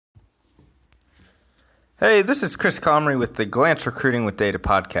Hey, this is Chris Comrie with the Glance Recruiting with Data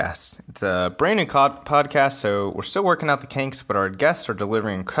podcast. It's a brand new podcast, so we're still working out the kinks, but our guests are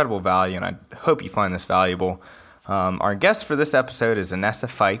delivering incredible value, and I hope you find this valuable. Our guest for this episode is Anessa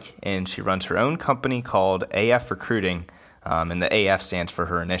Fike, and she runs her own company called AF Recruiting, and the AF stands for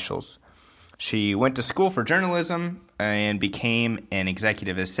her initials. She went to school for journalism and became an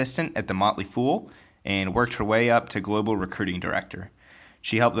executive assistant at The Motley Fool and worked her way up to global recruiting director.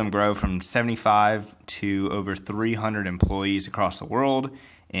 She helped them grow from 75 to over 300 employees across the world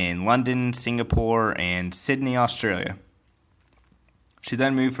in London, Singapore, and Sydney, Australia. She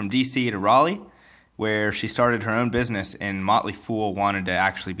then moved from DC to Raleigh, where she started her own business, and Motley Fool wanted to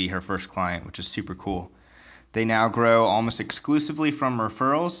actually be her first client, which is super cool. They now grow almost exclusively from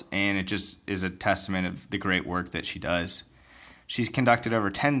referrals, and it just is a testament of the great work that she does. She's conducted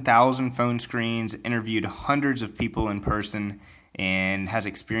over 10,000 phone screens, interviewed hundreds of people in person, and has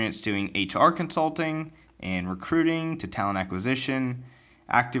experience doing HR consulting and recruiting to talent acquisition,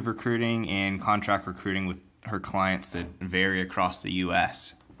 active recruiting, and contract recruiting with her clients that vary across the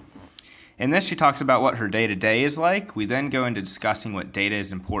U.S. In this, she talks about what her day-to-day is like. We then go into discussing what data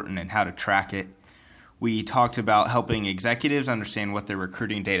is important and how to track it. We talked about helping executives understand what their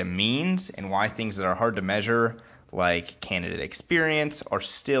recruiting data means and why things that are hard to measure, like candidate experience, are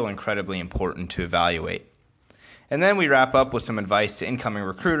still incredibly important to evaluate. And then we wrap up with some advice to incoming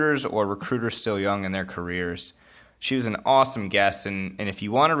recruiters or recruiters still young in their careers. She was an awesome guest, and if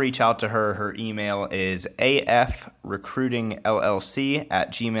you want to reach out to her, her email is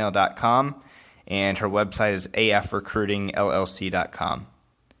afrecruitingllc@gmail.com, and her website is afrecruitingllc.com.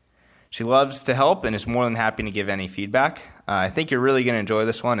 She loves to help and is more than happy to give any feedback. I think you're really going to enjoy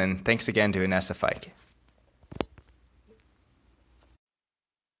this one, and thanks again to Anessa Fike.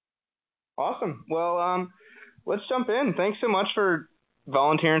 Awesome. Well, let's jump in. Thanks so much for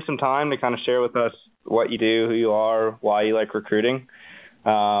volunteering some time to kind of share with us what you do, who you are, why you like recruiting.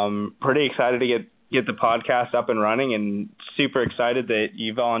 Pretty excited to get the podcast up and running, and super excited that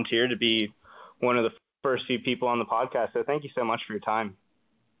you volunteered to be one of the first few people on the podcast. So thank you so much for your time.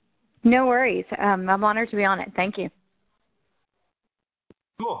 No worries. I'm honored to be on it. Thank you.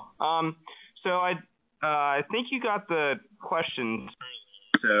 Cool. So I think you got the questions,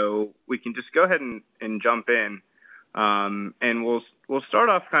 so we can just go ahead and jump in. And we'll start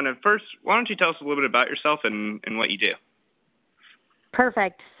off kind of first. Why don't you tell us a little bit about yourself and what you do?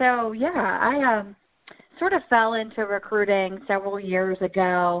 Perfect. So yeah, I sort of fell into recruiting several years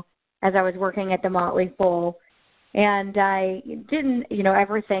ago as I was working at the Motley Fool. And I didn't,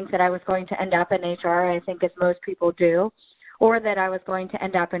 ever think that I was going to end up in HR, I think as most people do, or that I was going to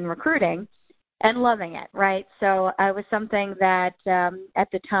end up in recruiting and loving it, right? So it was something that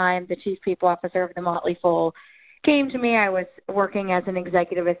at the time, the chief people officer of the Motley Fool came to me. I was working as an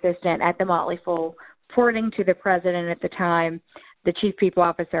executive assistant at the Motley Fool, reporting to the president at the time, the chief people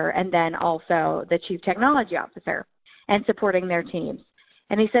officer, and then also the chief technology officer, and supporting their teams.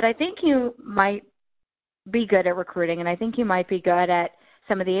 And he said, I think you might be good at recruiting, and I think you might be good at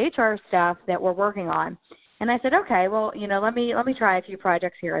some of the HR stuff that we're working on. And I said, okay, well, let me try a few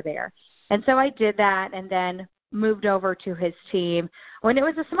projects here or there. And so I did that, and then moved over to his team when it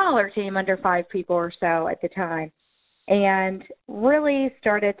was a smaller team, under 5 people or so at the time, and really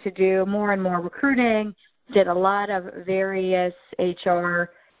started to do more and more recruiting, did a lot of various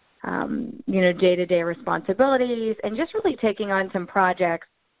HR, day-to-day responsibilities, and just really taking on some projects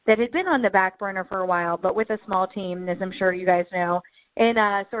that had been on the back burner for a while, but with a small team, as I'm sure you guys know, in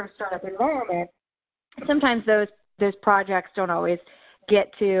a sort of startup environment, sometimes those projects don't always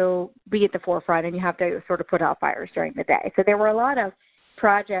get to be at the forefront, and you have to sort of put out fires during the day. So there were a lot of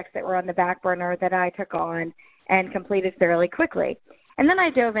projects that were on the back burner that I took on and completed fairly quickly. And then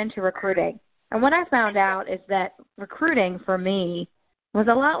I dove into recruiting. And what I found out is that recruiting for me was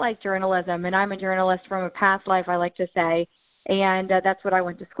a lot like journalism, and I'm a journalist from a past life, I like to say, and that's what I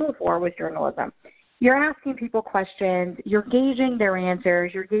went to school for, was journalism. You're asking people questions, you're gauging their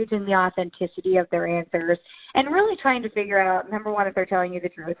answers, you're gauging the authenticity of their answers, and really trying to figure out, number one, if they're telling you the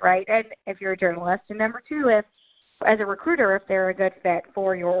truth, right, and if you're a journalist, and number two, if, as a recruiter, if they're a good fit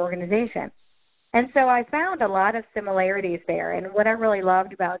for your organization. And so I found a lot of similarities there, and what I really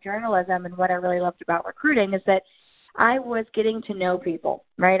loved about journalism and what I really loved about recruiting is that I was getting to know people,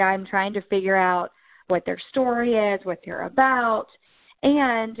 right? I'm trying to figure out what their story is, what they're about,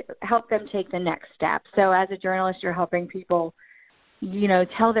 and help them take the next step. So as a journalist, you're helping people,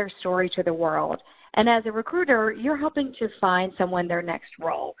 tell their story to the world. And as a recruiter, you're helping to find someone their next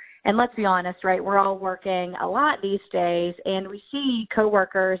role. And let's be honest, right, we're all working a lot these days, and we see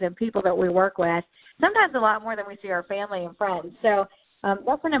coworkers and people that we work with, sometimes a lot more than we see our family and friends. So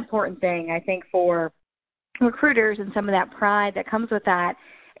that's an important thing, I think, for recruiters and some of that pride that comes with that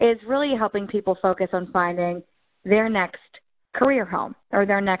is really helping people focus on finding their next career home or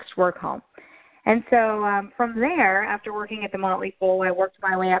their next work home. And so from there, after working at the Motley Fool, I worked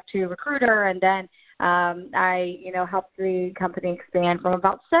my way up to recruiter, and then I, helped the company expand from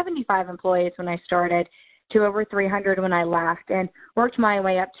about 75 employees when I started to over 300 when I left, and worked my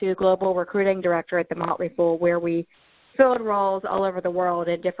way up to global recruiting director at the Motley Fool, where we filled roles all over the world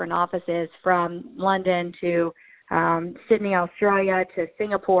in different offices, from London to Sydney, Australia, to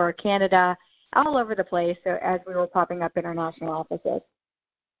Singapore, Canada, all over the place, so as we were popping up international offices.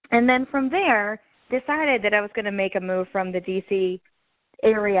 And then from there, decided that I was going to make a move from the D.C.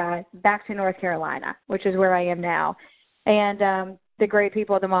 area back to North Carolina, which is where I am now. And the great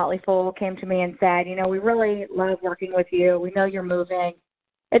people at the Motley Fool came to me and said, we really love working with you. We know you're moving.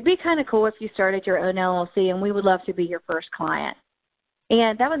 It'd be kind of cool if you started your own LLC, and we would love to be your first client.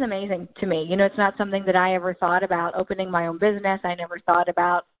 And that was amazing to me. It's not something that I ever thought about, opening my own business. I never thought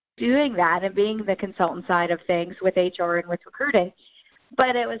about doing that and being the consultant side of things with HR and with recruiting.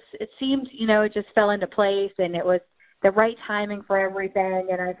 But it seemed, it just fell into place, and it was the right timing for everything.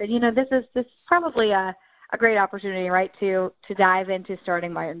 And I said, this is probably a great opportunity, right, to dive into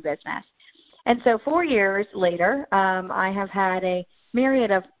starting my own business. And so 4 years later, I have had a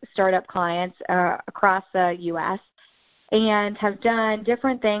myriad of startup clients across the U.S. and have done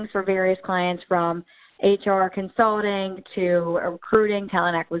different things for various clients, from HR consulting to recruiting,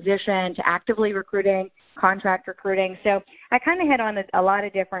 talent acquisition, to actively recruiting, contract recruiting. So I kind of hit on a lot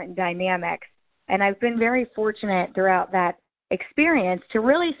of different dynamics, and I've been very fortunate throughout that experience to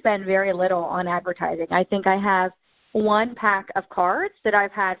really spend very little on advertising. I think I have one pack of cards that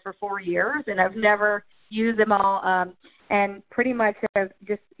I've had for 4 years, and I've never used them all, and pretty much have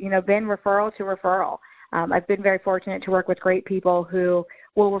just, been referral to referral. I've been very fortunate to work with great people who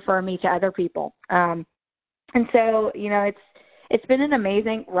will refer me to other people. And so, it's been an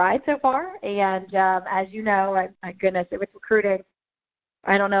amazing ride so far. And as you know, my goodness, with recruiting,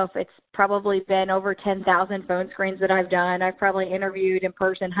 I don't know if it's probably been over 10,000 phone screens that I've done. I've probably interviewed in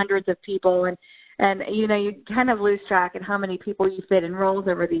person hundreds of people, and you kind of lose track of how many people you fit in roles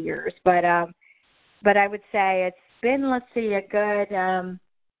over the years. But I would say it's been, a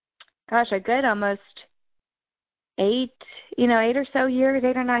good almost 8 or so years,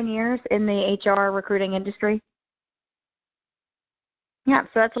 8 or 9 years in the HR recruiting industry. Yeah,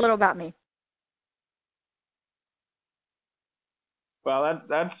 so that's a little about me. Well,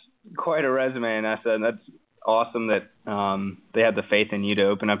 that's quite a resume, Nessa, and that's awesome that they had the faith in you to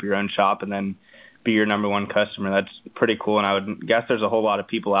open up your own shop and then be your number one customer. That's pretty cool, and I would guess there's a whole lot of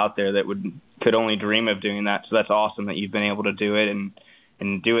people out there that could only dream of doing that. So that's awesome that you've been able to do it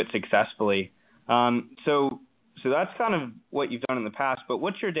and do it successfully. So that's kind of what you've done in the past, but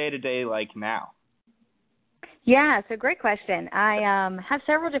what's your day-to-day like now? Yeah, so great question. I have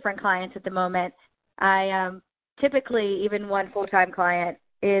several different clients at the moment. I typically, even one full-time client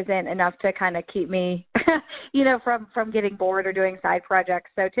isn't enough to kind of keep me, from getting bored or doing side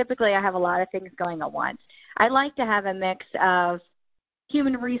projects. So typically I have a lot of things going at once. I like to have a mix of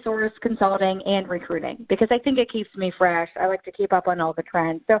human resource consulting and recruiting because I think it keeps me fresh. I like to keep up on all the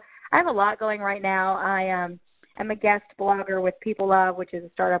trends. So I have a lot going right now. I'm a guest blogger with People Love, which is a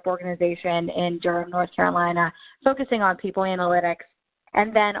startup organization in Durham, North Carolina, focusing on people analytics.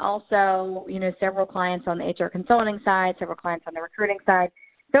 And then also, several clients on the HR consulting side, several clients on the recruiting side.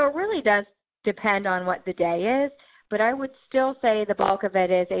 So it really does depend on what the day is. But I would still say the bulk of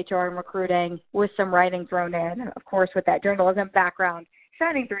it is HR and recruiting with some writing thrown in, of course, with that journalism background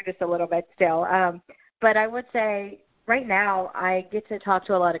shining through just a little bit still. But I would say right now I get to talk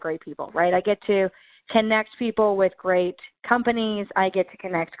to a lot of great people, right? I get to connect people with great companies. I get to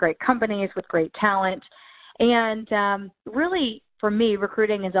connect great companies with great talent. And really, for me,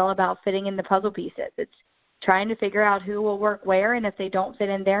 recruiting is all about fitting in the puzzle pieces. It's trying to figure out who will work where, and if they don't fit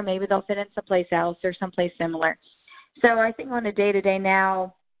in there, maybe they'll fit in someplace else or someplace similar. So I think on a day-to-day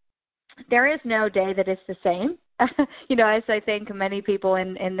now, there is no day that is the same, as I think many people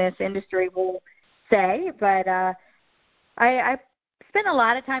in this industry will say. But I spend a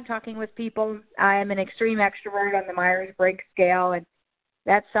lot of time talking with people. I am an extreme extrovert on the Myers-Briggs scale, and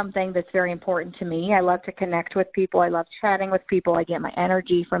that's something that's very important to me. I love to connect with people. I love chatting with people. I get my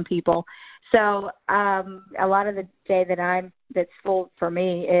energy from people. So a lot of the day that's full for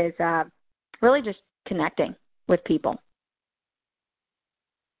me is really just connecting with people.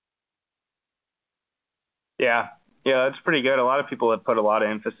 Yeah, that's pretty good. A lot of people have put a lot of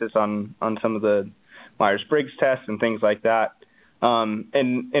emphasis on some of the Myers-Briggs tests and things like that.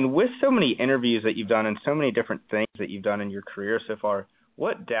 And with so many interviews that you've done and so many different things that you've done in your career so far,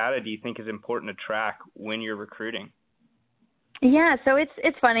 what data do you think is important to track when you're recruiting? Yeah, so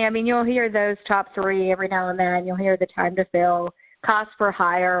it's funny. I mean, you'll hear those top three every now and then. You'll hear the time to fill, cost per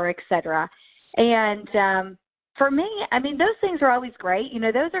hire, et cetera. And for me, I mean, those things are always great. You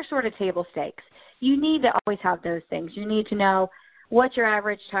know, those are sort of table stakes. You need to always have those things. You need to know what your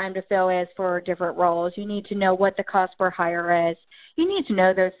average time to fill is for different roles. You need to know what the cost per hire is. You need to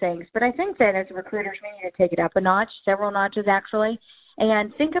know those things. But I think that as recruiters, we need to take it up a notch, several notches actually,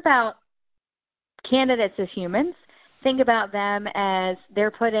 and think about candidates as humans. Think about them as they're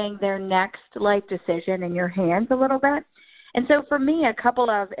putting their next life decision in your hands a little bit. And so for me, a couple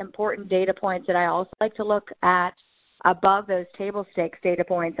of important data points that I also like to look at above those table stakes data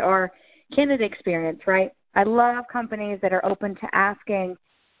points are candidate experience, right? I love companies that are open to asking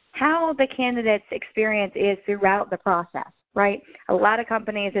how the candidate's experience is throughout the process, right? A lot of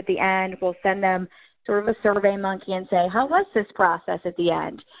companies at the end will send them sort of a survey monkey and say, how was this process at the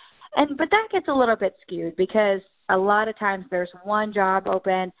end? But that gets a little bit skewed because a lot of times there's one job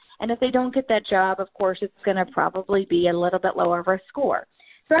open, and if they don't get that job, of course, it's going to probably be a little bit lower of a score.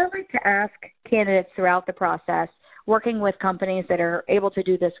 So I like to ask candidates throughout the process, working with companies that are able to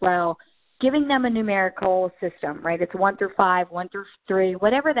do this well, giving them a numerical system, right? It's 1 through 5, 1 through 3,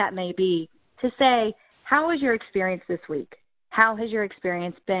 whatever that may be, to say, how was your experience this week? How has your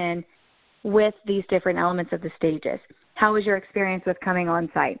experience been with these different elements of the stages? How was your experience with coming on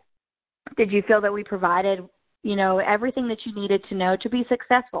site? Did you feel that we provided everything that you needed to know to be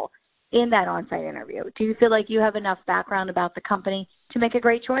successful in that on-site interview? Do you feel like you have enough background about the company to make a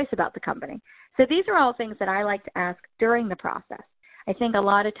great choice about the company? So these are all things that I like to ask during the process. I think a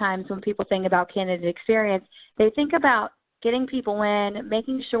lot of times when people think about candidate experience, they think about getting people in,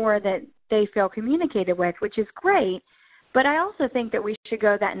 making sure that they feel communicated with, which is great. But I also think that we should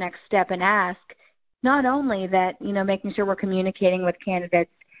go that next step and ask not only that, making sure we're communicating with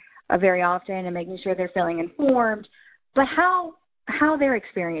candidates very often and making sure they're feeling informed, but how their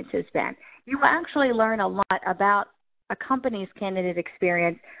experience has been. You will actually learn a lot about a company's candidate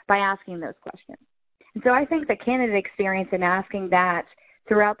experience by asking those questions. And so I think the candidate experience and asking that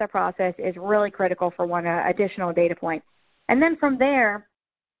throughout the process is really critical for one additional data point. And then from there,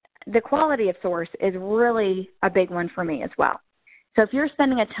 the quality of source is really a big one for me as well. So if you're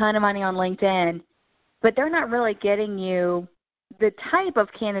spending a ton of money on LinkedIn, but they're not really getting you the type of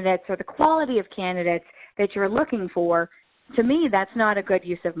candidates or the quality of candidates that you're looking for, to me, that's not a good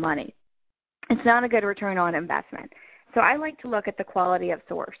use of money. It's not a good return on investment. So I like to look at the quality of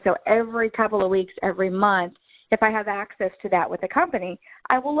source. So every couple of weeks, every month, if I have access to that with a company,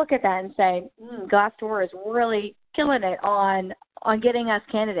 I will look at that and say, Glassdoor is really killing it on getting us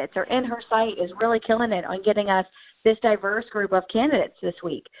candidates, or In Her Sight is really killing it on getting us this diverse group of candidates this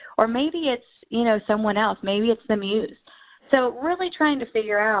week. Or maybe it's, someone else. Maybe it's the Muse. So really trying to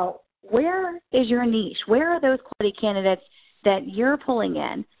figure out, where is your niche? Where are those quality candidates that you're pulling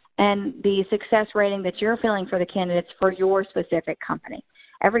in, and the success rating that you're feeling for the candidates for your specific company?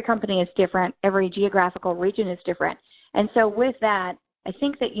 Every company is different. Every geographical region is different. And so with that, I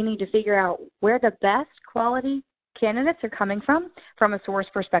think that you need to figure out where the best quality candidates are coming from a source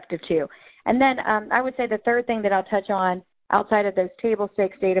perspective too. And then I would say the third thing that I'll touch on outside of those table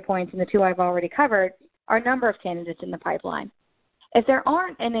stakes data points and the two I've already covered are number of candidates in the pipeline. If there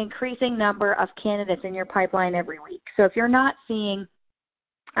aren't an increasing number of candidates in your pipeline every week, so if you're not seeing,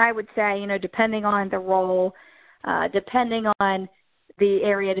 I would say, depending on the role, depending on the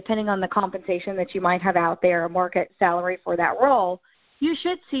area, depending on the compensation that you might have out there, a market salary for that role, you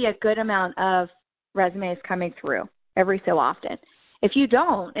should see a good amount of resumes coming through every so often. If you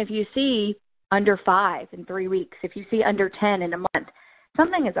don't, if you see under 5 in 3 weeks, if you see under 10 in a month,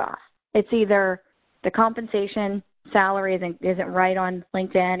 something is off. It's either the compensation salary isn't right on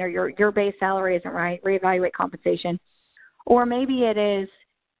LinkedIn, or your base salary isn't right, reevaluate compensation. Or maybe it is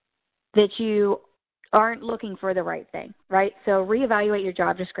that you aren't looking for the right thing, right? So reevaluate your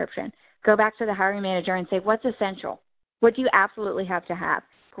job description. Go back to the hiring manager and say, what's essential? What do you absolutely have to have?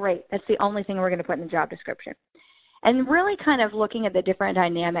 Great. That's the only thing we're going to put in the job description. And really kind of looking at the different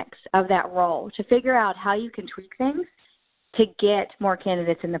dynamics of that role to figure out how you can tweak things to get more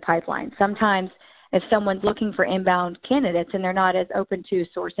candidates in the pipeline. Sometimes if someone's looking for inbound candidates and they're not as open to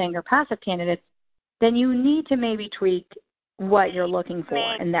sourcing or passive candidates, then you need to maybe tweak what you're looking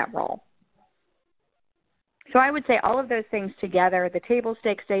for in that role. So I would say all of those things together, the table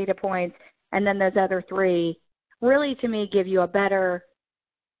stakes data points, and then those other three, really to me give you a better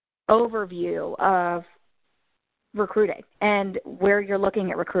overview of recruiting and where you're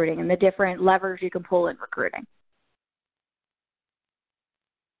looking at recruiting and the different levers you can pull in recruiting.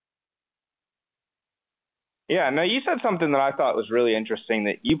 Yeah, no, you said something that I thought was really interesting,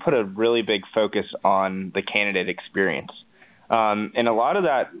 that you put a really big focus on the candidate experience. And a lot of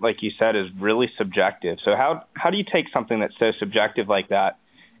that, like you said, is really subjective. So how do you take something that's so subjective like that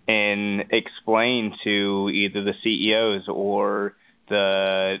and explain to either the CEOs or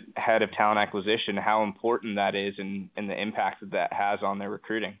the head of talent acquisition how important that is and the impact that that has on their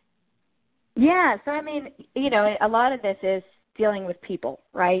recruiting? Yeah, so I mean, a lot of this is dealing with people,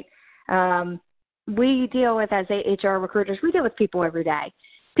 right? We deal with, as HR recruiters, we deal with people every day.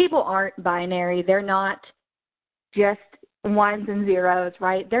 People aren't binary. They're not just ones and zeros,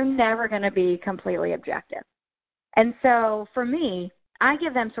 right? They're never going to be completely objective. And so for me, I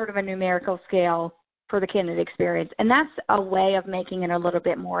give them sort of a numerical scale for the candidate experience, and that's a way of making it a little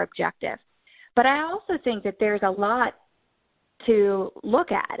bit more objective. But I also think that there's a lot to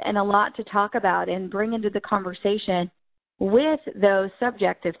look at and a lot to talk about and bring into the conversation with those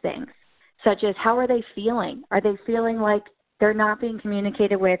subjective things, such as how are they feeling? Are they feeling like they're not being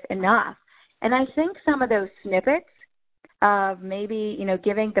communicated with enough? And I think some of those snippets of maybe,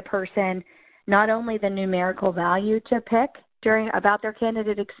 giving the person not only the numerical value to pick about their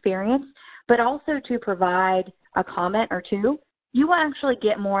candidate experience, but also to provide a comment or two, you will actually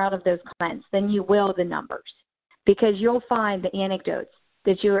get more out of those comments than you will the numbers, because you'll find the anecdotes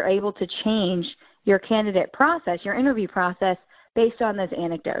that you are able to change your candidate process, your interview process, based on those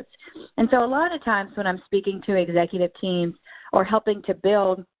anecdotes. And so a lot of times when I'm speaking to executive teams or helping to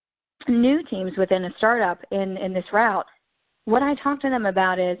build new teams within a startup in this route, what I talk to them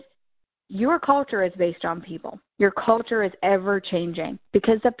about is your culture is based on people. Your culture is ever changing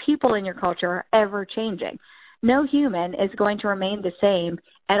because the people in your culture are ever changing. No human is going to remain the same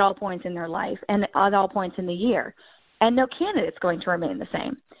at all points in their life and at all points in the year. And no candidate is going to remain the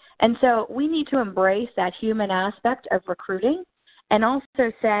same. And so we need to embrace that human aspect of recruiting and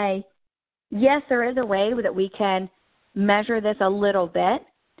also say, yes, there is a way that we can measure this a little bit,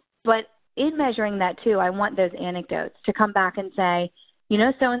 but in measuring that too, I want those anecdotes to come back and say,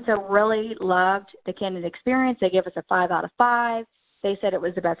 so-and-so really loved the candidate experience. They gave us a 5 out of 5. They said it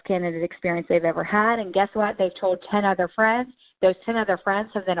was the best candidate experience they've ever had. And guess what? They've told 10 other friends. Those 10 other friends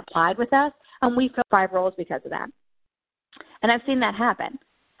have then applied with us, and we filled 5 roles because of that. And I've seen that happen.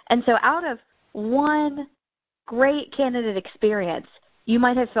 And so out of one great candidate experience, you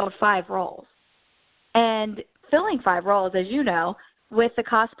might have filled 5 roles. And filling 5 roles, as you know, with the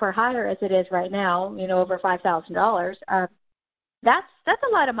cost per hire as it is right now, over $5,000, that's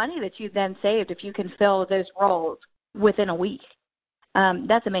a lot of money that you've then saved if you can fill those roles within a week.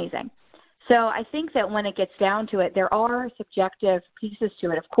 That's amazing. So I think that when it gets down to it, there are subjective pieces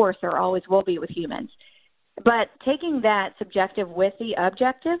to it. Of course, there always will be with humans. But taking that subjective with the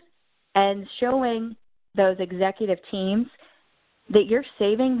objective and showing those executive teams that you're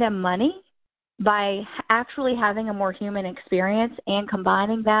saving them money by actually having a more human experience and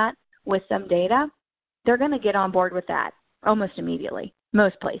combining that with some data, they're going to get on board with that almost immediately,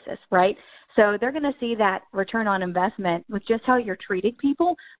 most places, right? So they're going to see that return on investment with just how you're treating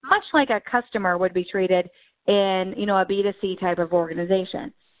people, much like a customer would be treated in, a B2C type of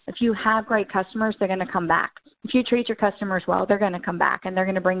organization. If you have great customers, they're going to come back. If you treat your customers well, they're going to come back, and they're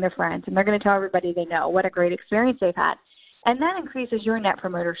going to bring their friends, and they're going to tell everybody they know what a great experience they've had. And that increases your Net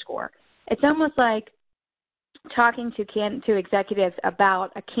Promoter Score. It's almost like talking to executives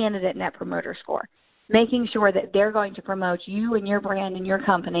about a candidate Net Promoter Score, making sure that they're going to promote you and your brand and your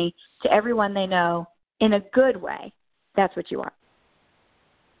company to everyone they know in a good way. That's what you want.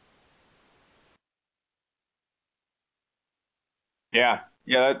 Yeah,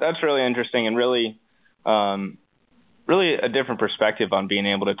 that's really interesting and really a different perspective on being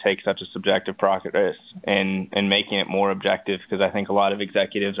able to take such a subjective process and making it more objective, because I think a lot of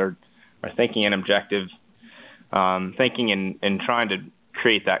executives are thinking in objective, thinking and trying to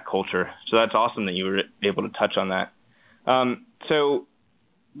create that culture. So that's awesome that you were able to touch on that. So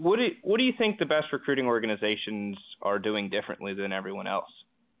what do you think the best recruiting organizations are doing differently than everyone else?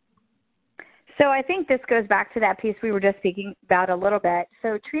 So I think this goes back to that piece we were just speaking about a little bit.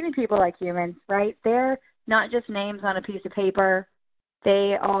 So treating people like humans, right? They're not just names on a piece of paper.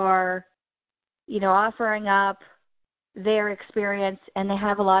 They are, offering up their experience, and they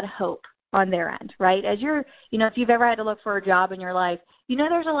have a lot of hope on their end, right? As you're, if you've ever had to look for a job in your life,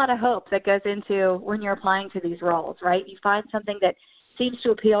 there's a lot of hope that goes into when you're applying to these roles, right? You find something that seems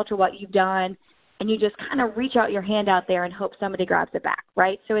to appeal to what you've done, and you just kind of reach out your hand out there and hope somebody grabs it back,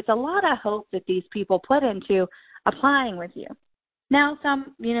 right? So it's a lot of hope that these people put into applying with you. Now,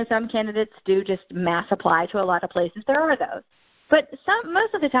 some candidates do just mass apply to a lot of places. There are those. But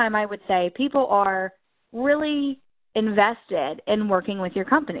most of the time, I would say people are really invested in working with your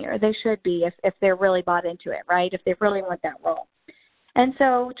company, or they should be if they're really bought into it, right? If they really want that role. And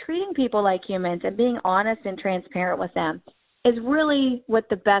so treating people like humans and being honest and transparent with them is really what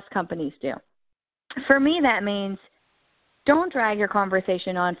the best companies do. For me, that means don't drag your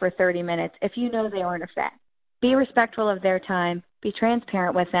conversation on for 30 minutes if you know they aren't a fit. Be respectful of their time. Be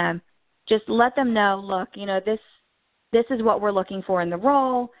transparent with them. Just let them know, look, this is what we're looking for in the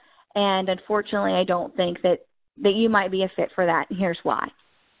role, and unfortunately I don't think that you might be a fit for that, and here's why.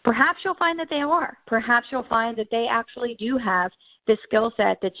 Perhaps you'll find that they are. Perhaps you'll find that they actually do have the skill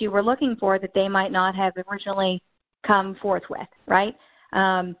set that you were looking for that they might not have originally come forth with, right?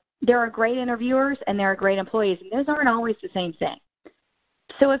 There are great interviewers and there are great employees, and those aren't always the same thing.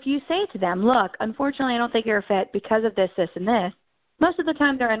 So if you say to them, look, unfortunately I don't think you're a fit because of this, this, and this, most of the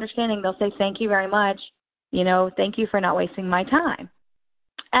time they're understanding. They'll say, thank you very much. Thank you for not wasting my time,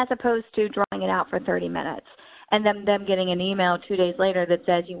 as opposed to drawing it out for 30 minutes and them getting an email 2 days later that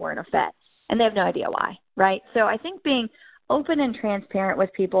says you weren't a fit, and they have no idea why, right? So I think being open and transparent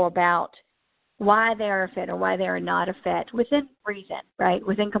with people about why they are a fit or why they are not a fit within reason, right,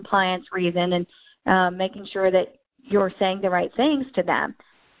 within compliance reason, and making sure that you're saying the right things to them.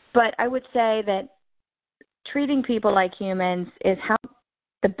 But I would say that treating people like humans is how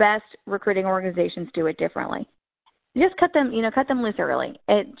the best recruiting organizations do it differently. Just cut them loose early.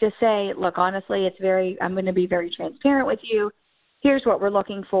 Just say, look, honestly, I'm going to be very transparent with you. Here's what we're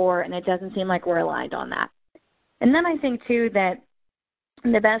looking for, and it doesn't seem like we're aligned on that. And then I think, too, that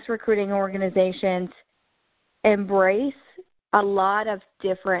the best recruiting organizations embrace a lot of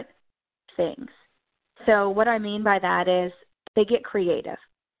different things. So what I mean by that is they get creative.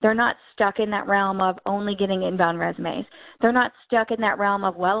 They're not stuck in that realm of only getting inbound resumes. They're not stuck in that realm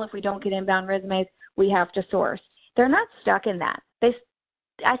of, well, if we don't get inbound resumes, we have to source. They're not stuck in that.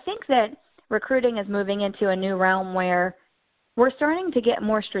 I think that recruiting is moving into a new realm where we're starting to get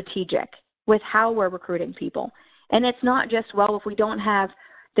more strategic with how we're recruiting people. And it's not just, well, if we don't have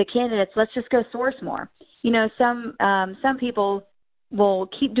the candidates, let's just go source more. Some people will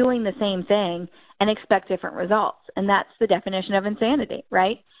keep doing the same thing and expect different results. And that's the definition of insanity,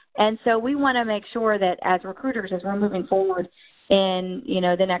 right? And so we want to make sure that as recruiters, as we're moving forward in,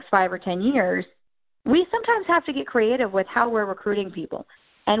 the next 5 or 10 years, we sometimes have to get creative with how we're recruiting people.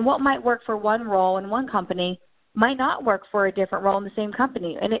 And what might work for one role in one company might not work for a different role in the same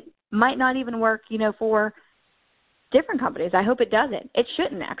company. And it might not even work, for different companies. I hope it doesn't. It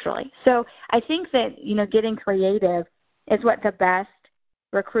shouldn't, actually. So I think that, getting creative is what the best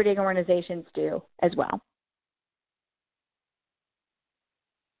recruiting organizations do as well.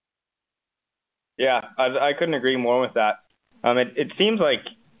 Yeah, I couldn't agree more with that. It seems like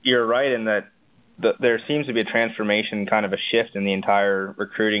you're right in that there seems to be a transformation, kind of a shift in the entire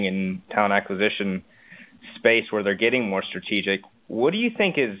recruiting and talent acquisition space where they're getting more strategic. What do you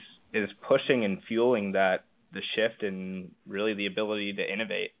think is pushing and fueling the shift and really the ability to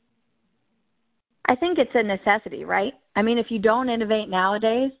innovate? I think it's a necessity, right? I mean, if you don't innovate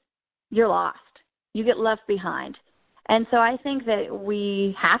nowadays, you're lost. You get left behind. And so I think that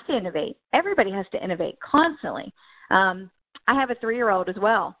we have to innovate. Everybody has to innovate constantly. I have a 3-year-old as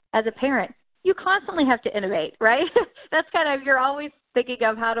well. As a parent, you constantly have to innovate, right? That's you're always thinking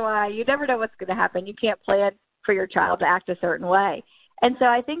of you never know what's going to happen. You can't plan for your child to act a certain way. And so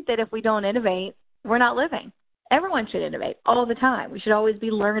I think that if we don't innovate, we're not living. Everyone should innovate all the time. We should always be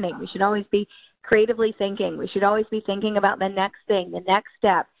learning. We should always be creatively thinking. We should always be thinking about the next thing, the next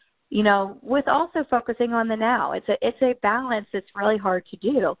step, with also focusing on the now. It's a balance that's really hard to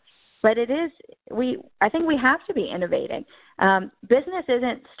do, but I think we have to be innovating. Business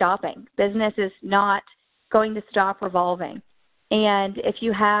isn't stopping. Business is not going to stop revolving. And if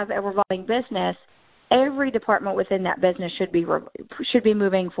you have a revolving business, every department within that business should be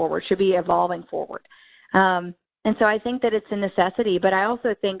moving forward, should be evolving forward. And so I think that it's a necessity, but I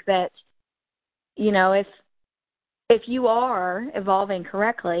also think that, if you are evolving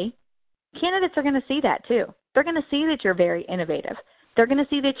correctly, candidates are going to see that too. They're going to see that you're very innovative. They're going to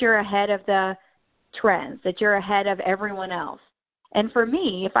see that you're ahead of the trends, that you're ahead of everyone else. And for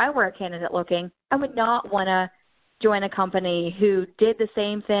me, if I were a candidate looking, I would not want to join a company who did the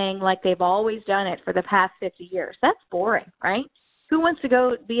same thing like they've always done it for the past 50 years. That's boring, right? Who wants to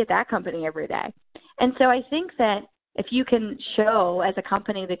go be at that company every day? And so I think that if you can show as a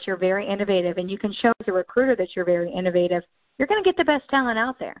company that you're very innovative and you can show as a recruiter that you're very innovative, you're going to get the best talent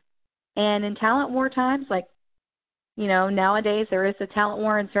out there. And in talent war times, nowadays there is a talent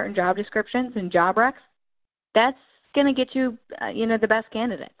war in certain job descriptions and job recs, that's going to get you, the best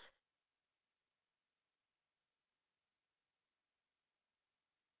candidates.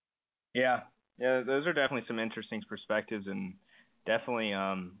 Yeah, Yeah, those are definitely some interesting perspectives, and definitely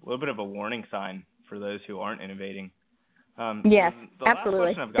a little bit of a warning sign for those who aren't innovating. Yes, The last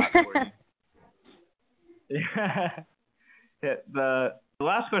absolutely. question I've got for you. Yeah, the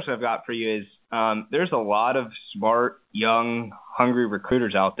last question I've got for you is there's a lot of smart, young, hungry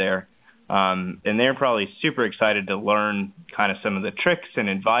recruiters out there, and they're probably super excited to learn kind of some of the tricks and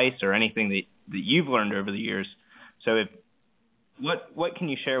advice or anything that you've learned over the years. So what can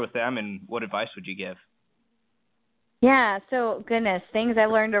you share with them, and what advice would you give? Yeah, so goodness, things I've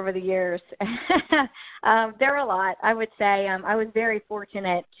learned over the years. There are a lot. I would say I was very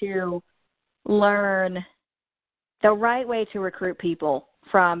fortunate to learn the right way to recruit people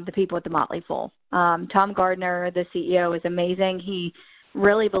from the people at the Motley Fool. Tom Gardner, the CEO, is amazing. He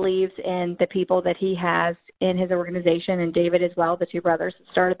really believes in the people that he has in his organization, and David as well, the two brothers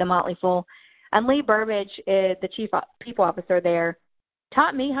that started the Motley Fool. And Lee Burbage, the chief people officer there,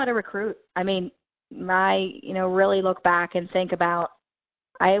 taught me how to recruit. I mean, really look back and think about,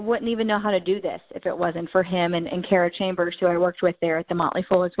 I wouldn't even know how to do this if it wasn't for him and Kara Chambers, who I worked with there at the Motley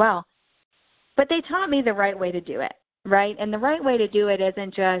Fool as well. But they taught me the right way to do it, right? And the right way to do it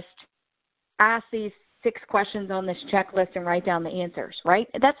isn't just ask these 6 questions on this checklist and write down the answers, right?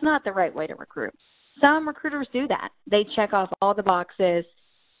 That's not the right way to recruit. Some recruiters do that. They check off all the boxes,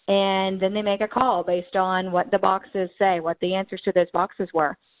 and then they make a call based on what the boxes say, what the answers to those boxes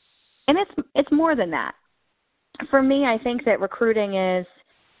were. And it's more than that. For me, I think that recruiting is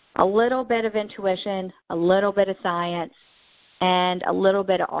a little bit of intuition, a little bit of science, and a little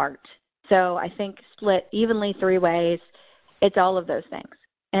bit of art. So I think split evenly 3 ways, it's all of those things.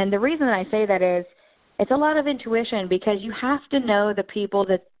 And the reason I say that is it's a lot of intuition, because you have to know the people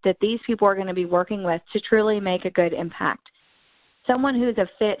that these people are going to be working with to truly make a good impact. Someone who's a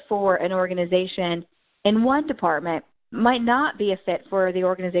fit for an organization in one department might not be a fit for the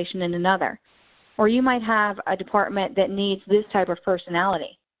organization in another. Or you might have a department that needs this type of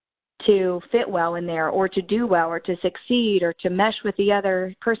personality to fit well in there, or to do well, or to succeed, or to mesh with the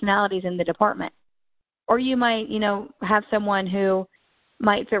other personalities in the department. Or you might, have someone who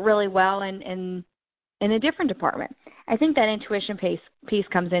might fit really well in a different department. I think that intuition piece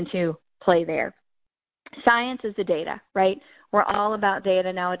comes into play there. Science is the data, right? We're all about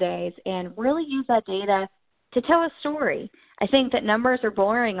data nowadays, and really use that data to tell a story. I think that numbers are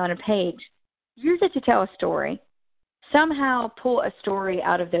boring on a page. Use it to tell a story. Somehow pull a story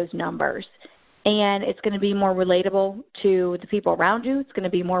out of those numbers, and it's going to be more relatable to the people around you. It's going to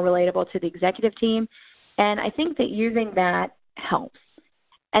be more relatable to the executive team, and I think that using that helps.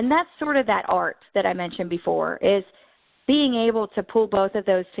 And that's sort of that art that I mentioned before, is being able to pull both of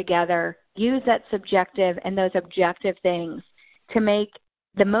those together, use that subjective and those objective things to make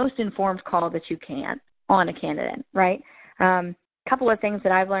the most informed call that you can on a candidate, right? Couple of things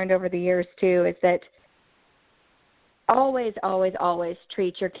that I've learned over the years, too, is that always, always, always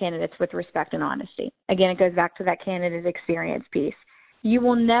treat your candidates with respect and honesty. Again, it goes back to that candidate experience piece. You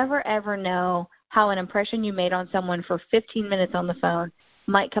will never, ever know how an impression you made on someone for 15 minutes on the phone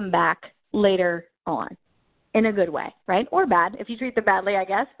might come back later on in a good way, right? Or bad, if you treat them badly, I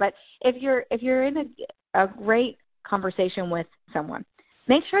guess. But if you're in a great conversation with someone,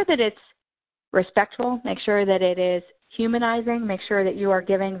 make sure that it's respectful, make sure that it is humanizing, make sure that you are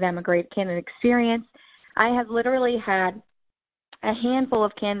giving them a great candidate experience. I have literally had a handful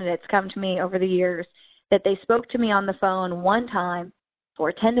of candidates come to me over the years that they spoke to me on the phone one time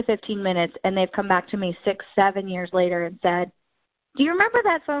for 10 to 15 minutes, and they've come back to me 6, 7 years later and said, "Do you remember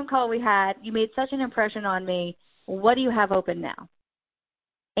that phone call we had? You made such an impression on me. What do you have open now?"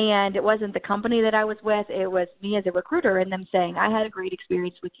 And it wasn't the company that I was with. It was me as a recruiter and them saying, "I had a great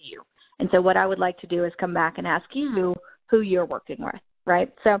experience with you. And so what I would like to do is come back and ask you who you're working with,"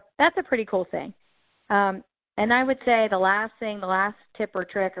 right? So that's a pretty cool thing. And I would say the last tip or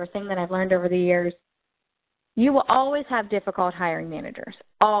trick or thing that I've learned over the years, you will always have difficult hiring managers,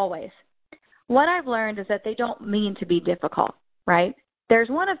 always. What I've learned is that they don't mean to be difficult, right? There's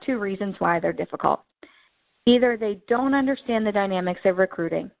one of 2 reasons why they're difficult. Either they don't understand the dynamics of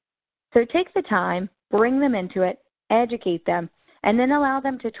recruiting. So take the time, bring them into it, educate them, and then allow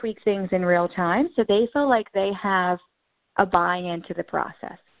them to tweak things in real time so they feel like they have a buy-in to the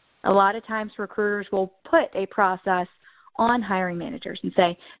process. A lot of times recruiters will put a process on hiring managers and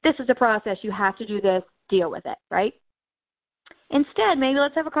say, "This is a process, you have to do this, deal with it," right? Instead, maybe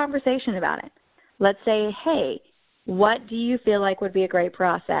let's have a conversation about it. Let's say, "Hey, what do you feel like would be a great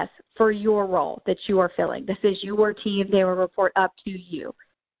process for your role that you are filling? This is your team, they will report up to you.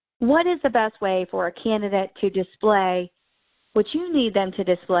 What is the best way for a candidate to display what you need them to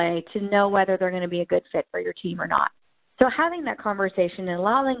display to know whether they're going to be a good fit for your team or not?" So having that conversation and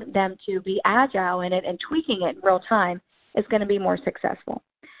allowing them to be agile in it and tweaking it in real time is going to be more successful.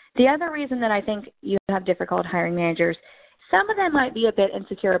 The other reason that I think you have difficult hiring managers, some of them might be a bit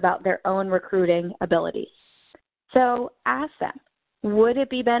insecure about their own recruiting abilities. So ask them, would it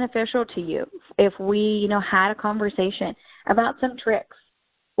be beneficial to you if we, had a conversation about some tricks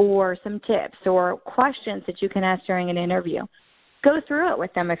or some tips or questions that you can ask during an interview? Go through it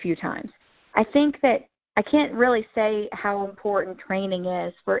with them a few times. I think that I can't really say how important training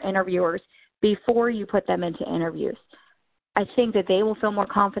is for interviewers before you put them into interviews. I think that they will feel more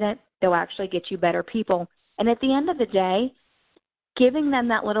confident. They'll actually get you better people. And at the end of the day, giving them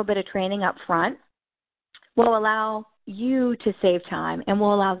that little bit of training up front will allow you to save time and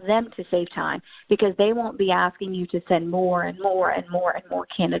will allow them to save time because they won't be asking you to send more and more and more and more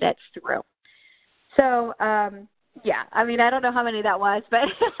candidates through. So, I don't know how many that was, but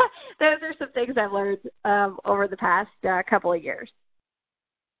those are some things I've learned over the past couple of years.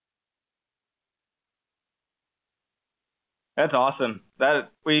 That's awesome.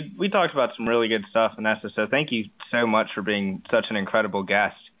 We talked about some really good stuff, Vanessa, so thank you so much for being such an incredible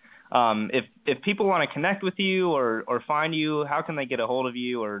guest. If people want to connect with you or find you, how can they get a hold of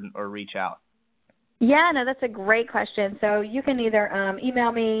you or reach out? Yeah, no, that's a great question. So you can either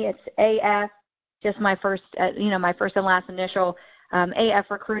email me. It's AF, just my first, my first and last initial,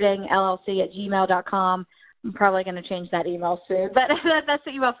 afrecruitingllc@gmail.com. I'm probably going to change that email soon, but that's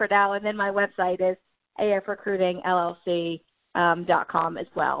the email for now. And then my website is afrecruitingllc.com as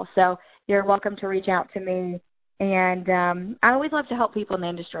well. So you're welcome to reach out to me. And I always love to help people in the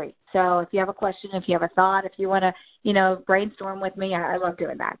industry. So if you have a question, if you have a thought, if you want to, brainstorm with me, I love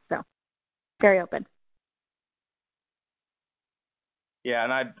doing that. So very open. Yeah,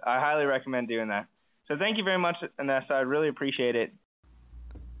 and I highly recommend doing that. So thank you very much, Anessa. I really appreciate it.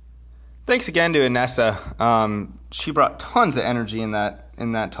 Thanks again to Anessa. She brought tons of energy in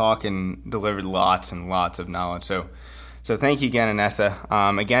that talk and delivered lots and lots of knowledge. So thank you again, Anessa.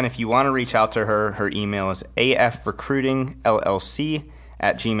 Again, if you want to reach out to her, her email is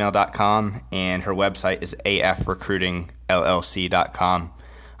afrecruitingllc@gmail.com, and her website is afrecruitingllc.com.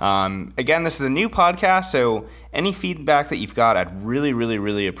 Again, this is a new podcast, so any feedback that you've got, I'd really, really,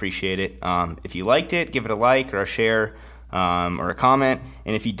 really appreciate it. If you liked it, give it a like or a share or a comment.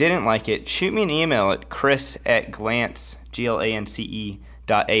 And if you didn't like it, shoot me an email at chris@glance,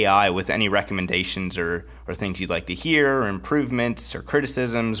 glance.ai with any recommendations or things you'd like to hear, or improvements or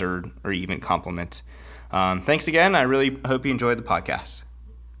criticisms or even compliments. Thanks again. I really hope you enjoyed the podcast.